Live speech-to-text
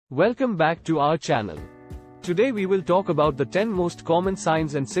Welcome back to our channel. Today we will talk about the 10 most common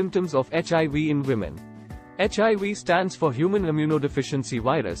signs and symptoms of HIV in women. HIV stands for Human Immunodeficiency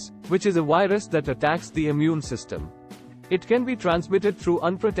Virus, which is a virus that attacks the immune system. It can be transmitted through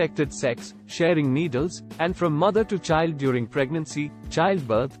unprotected sex, sharing needles, and from mother to child during pregnancy,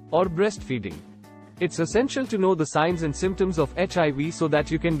 childbirth, or breastfeeding. It's essential to know the signs and symptoms of HIV so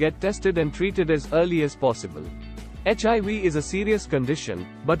that you can get tested and treated as early as possible. HIV is a serious condition,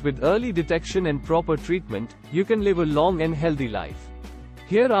 but with early detection and proper treatment, you can live a long and healthy life.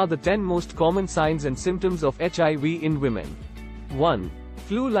 Here are the 10 most common signs and symptoms of HIV in women. 1.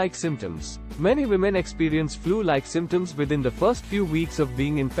 Flu-like symptoms. Many women experience flu-like symptoms within the first few weeks of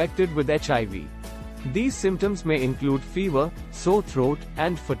being infected with HIV. These symptoms may include fever, sore throat,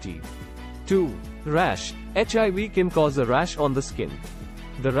 and fatigue. 2. Rash. HIV can cause a rash on the skin.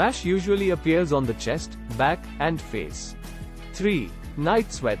 The rash usually appears on the chest, back, and face. 3.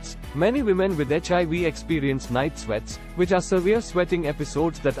 Night sweats. Many women with HIV experience night sweats, which are severe sweating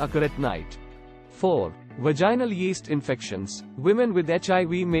episodes that occur at night. 4. Vaginal yeast infections. Women with HIV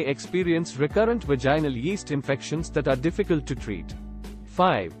may experience recurrent vaginal yeast infections that are difficult to treat.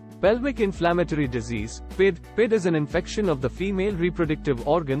 5. Pelvic inflammatory disease, PID. PID is an infection of the female reproductive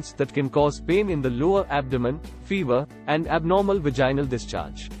organs that can cause pain in the lower abdomen, fever, and abnormal vaginal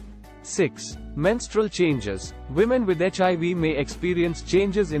discharge. 6. Menstrual changes. Women with HIV may experience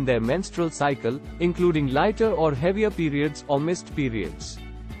changes in their menstrual cycle, including lighter or heavier periods or missed periods.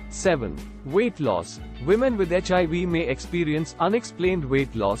 7. Weight loss. Women with HIV may experience unexplained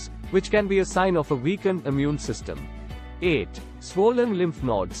weight loss, which can be a sign of a weakened immune system. 8. Swollen lymph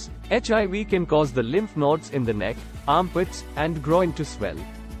nodes. HIV can cause the lymph nodes in the neck, armpits, and groin to swell.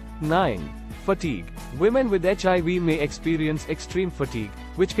 9. Fatigue. Women with HIV may experience extreme fatigue,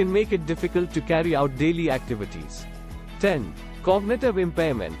 which can make it difficult to carry out daily activities. 10. Cognitive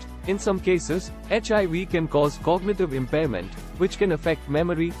impairment. In some cases, HIV can cause cognitive impairment, which can affect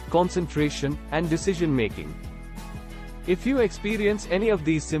memory, concentration, and decision-making. If you experience any of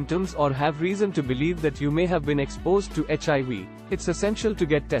these symptoms or have reason to believe that you may have been exposed to HIV, it's essential to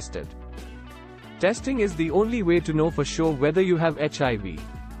get tested. Testing is the only way to know for sure whether you have HIV.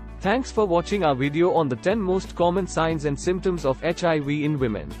 Thanks for watching our video on the 10 most common signs and symptoms of HIV in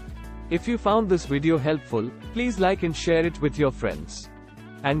women. If you found this video helpful, please like and share it with your friends.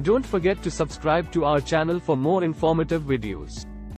 And don't forget to subscribe to our channel for more informative videos.